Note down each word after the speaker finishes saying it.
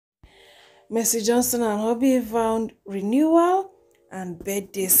Mercy Johnson and hubby vowed renewal and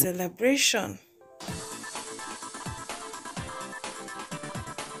birthday celebration.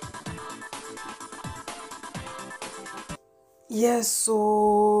 Yes,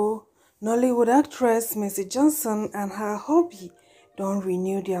 so Nollywood actress Mercy Johnson and her hubby don't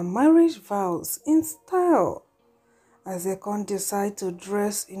renew their marriage vows in style as they can decide to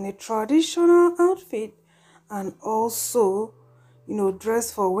dress in a traditional outfit and also,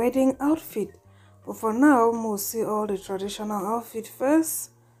 dress for wedding outfit. But for now, we'll see all the traditional outfit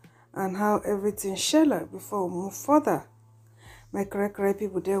first and how everything shell before we move further. My correct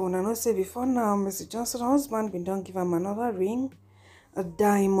people there when I know say before now, Mr. Johnson's husband been done give him another ring, a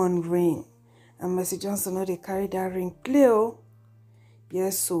diamond ring. And Mr. Johnson know they carry that ring play.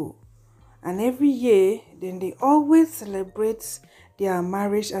 Yes, so. And every year, then they always celebrate their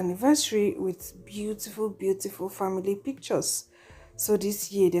marriage anniversary with beautiful family pictures. So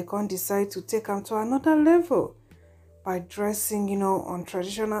this year, they can decide to take them to another level by dressing, on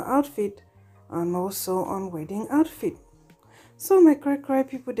traditional outfit and also on wedding outfit. So my cry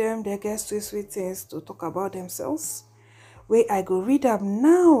people them, they get sweet things to talk about themselves. Where I go read them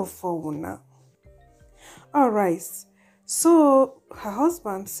now for una. Alright. So, her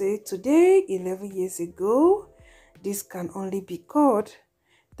husband said, today, 11 years ago, this can only be God,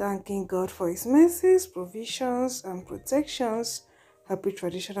 thanking God for his mercies, provisions, and protections. Happy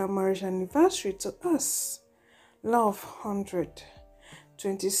traditional marriage anniversary to us. Love 100,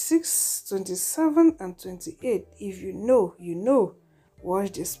 26, 27, and 28. If you know, you know.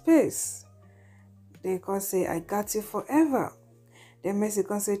 Watch the space. They can say, I got you forever. The Mercy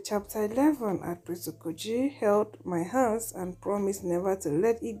can say chapter 11 at Prisukoji held my hands and promised never to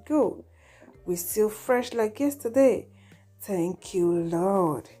let it go. We still fresh like yesterday. Thank you,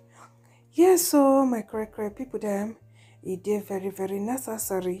 Lord. Yes, so my correct people them, it is very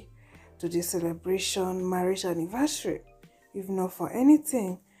necessary to the celebration marriage anniversary, if not for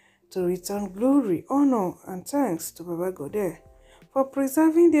anything, to return glory, honor, and thanks to Baba God for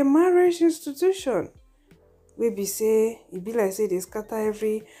preserving the marriage institution. We be say, it be like say they scatter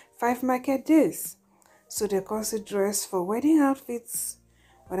every 5 market days. So they consider dress for wedding outfits,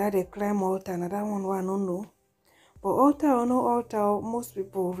 whether they climb altar, another one I don't know. But altar or no altar, most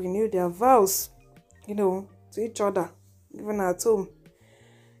people renew their vows, to each other, even at home.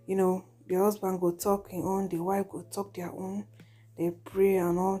 The husband go talk his own, the wife go talk their own, they pray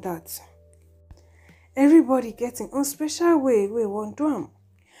and all that. Everybody getting on special way, we want to them.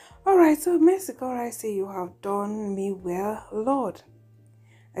 Alright, so Mexico, I say you have done me well, Lord.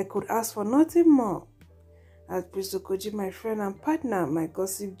 I could ask for nothing more. As Prisokoji, my friend and partner, my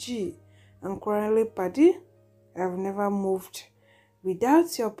gossip G, and currently Paddy, I have never moved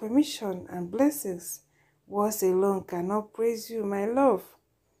without your permission and blessings. Words alone cannot praise you, my love.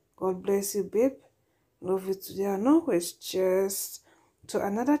 God bless you, babe. Love you today and always. Cheers to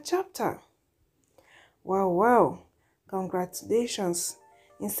another chapter. Wow. Congratulations.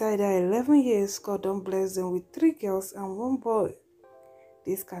 Inside their 11 years, God don't bless them with 3 girls and 1 boy.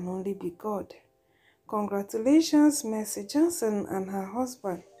 This can only be God. Congratulations, Mercy Johnson and her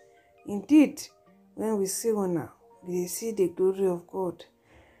husband. Indeed, when we see una, we see the glory of God.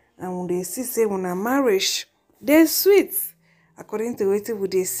 And when they see say una marriage, they're sweet. According to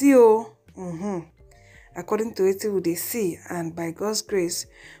what they see, according to what they see, and by God's grace,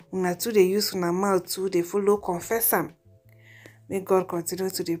 una too they use una mouth too, they follow confess am. May God continue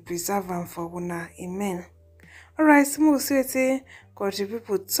to preserve and for una. Amen. Alright, some will say, country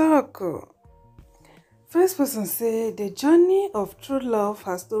people talk. First person say, the journey of true love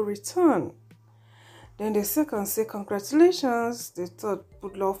has no return. Then the second say, congratulations. The third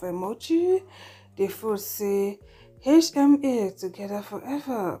put love emoji. The fourth say, HMA together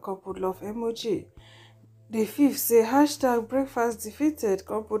forever. Come put love emoji. The fifth say, hashtag breakfast defeated.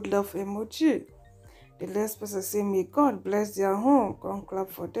 Come put love emoji. The last person say, may God bless their home. Come clap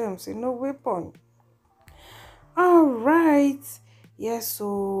for them. Say, no weapon. Alright. Yes,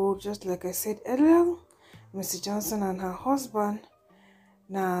 so just like I said earlier, Mrs. Johnson and her husband,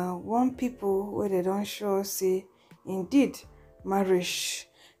 now one people where they don't show say, indeed, marriage.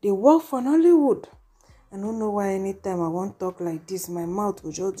 They work for Hollywood. I don't know why anytime I want to talk like this, my mouth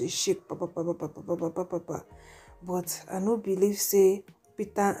will just shake. But I don't believe say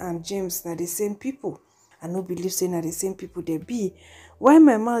Peter and James are the same people. I no believe saying that the same people they be. Why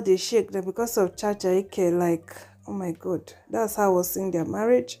my mouth they shake? That because of Chacha Ike, like, oh my God, that's how I was seeing their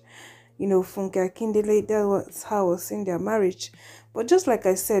marriage. Funke Kindele, that was how I was seeing their marriage. But just like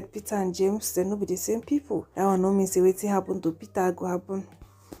I said, Peter and James, they no be the same people. That one no mean say wetin happen to Peter go happen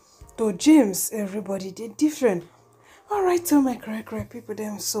to James. Everybody did different. Alright, so my correct people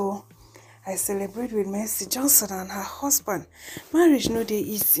them. So I celebrate with Mercy Johnson and her husband. Marriage no dey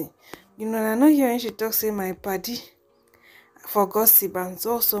easy. I know hearing she talk say my paddy for gossip and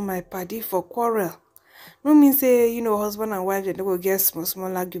also my paddy for quarrel. No mean say, husband and wife, they go get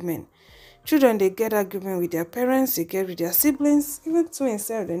small argument. Children, they get argument with their parents, they get with their siblings, even twins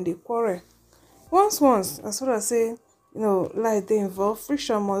sef, then they quarrel. Once, as well as say, life they involve,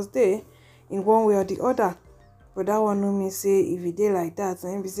 friction must dey in one way or the other. But that one no mean say if e dey like that,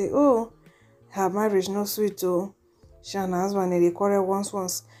 and be say, oh, her marriage no sweet oh. She and her husband they quarrel once.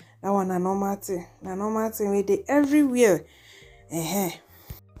 That one na normal thing. Na normal thing wey dey everywhere.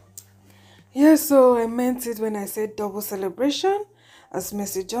 Yes, so I meant it when I said double celebration. As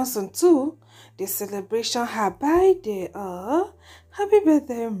Mercy Johnson too, the celebration her birthday. Happy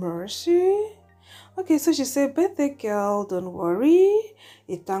birthday, Mercy. Okay, so she said, birthday girl, don't worry.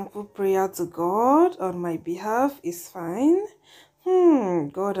 A thankful prayer to God on my behalf is fine.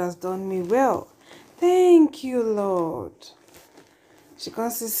 God has done me well. Thank you, Lord. She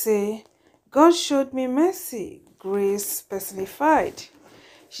can still say, God showed me mercy, grace personified.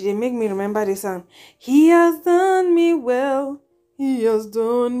 She did make me remember this song. He has done me well. He has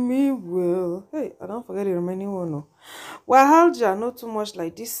done me well. Hey, I don't forget the remaining one. No. Wahalja, not too much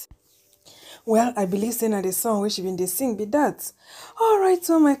like this. Well, I believe saying that the song which she been they sing be that. Alright,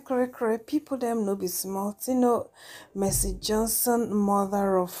 so my correct people them no be smart. Mercy Johnson,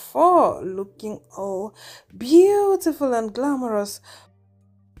 mother of 4, looking all beautiful and glamorous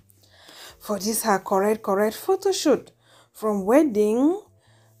for this her correct photo shoot from wedding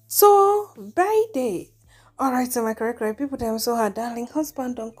so birthday. Alright, so my correct people them, so her darling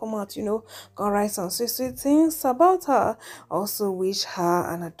husband don't come out, gonna write some sweet things about her. Also wish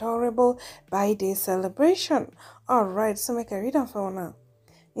her an adorable birthday celebration. Alright, so make I read them for now.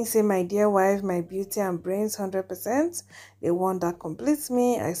 He say, my dear wife, my beauty and brains 100%, the one that completes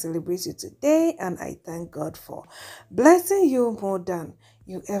me. I celebrate you today and I thank God for blessing you more than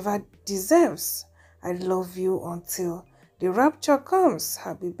you ever deserves. I love you until the rapture comes.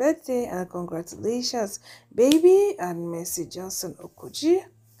 Happy birthday and congratulations, baby. And Mercy Johnson Okoji.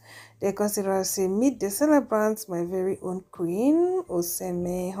 They consider say, meet the celebrants, my very own queen,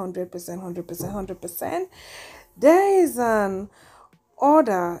 Oseme, 100%. There is an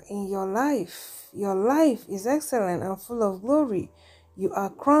order in your life. Your life is excellent and full of glory. You are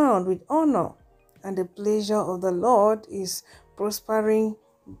crowned with honor, and the pleasure of the Lord is prospering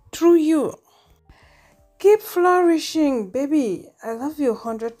through you. Keep flourishing, baby. I love you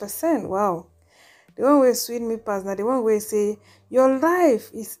 100%. Wow. The one way sweet me pass now. The one way say your life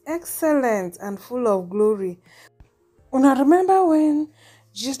is excellent and full of glory. When I remember when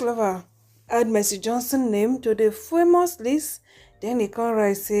Jesus Lover add Mercy Johnson name to the famous list, then he can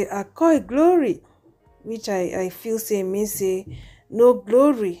write say I call it glory, which I feel say means say no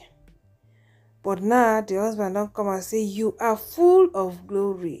glory. But now the husband don't come and say you are full of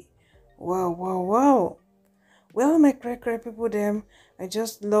glory. Wow. Well, my great people them, I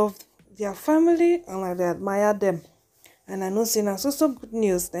just love their family and I admire them. And I know say now so good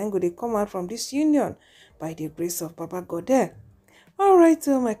news then go they come out from this union by the grace of Papa God there. Alright,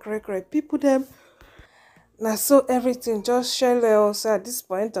 so my correct people them. Now so everything just share also at this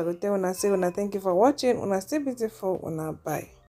point I will tell when I say when I thank you for watching, when I stay beautiful, when I bye.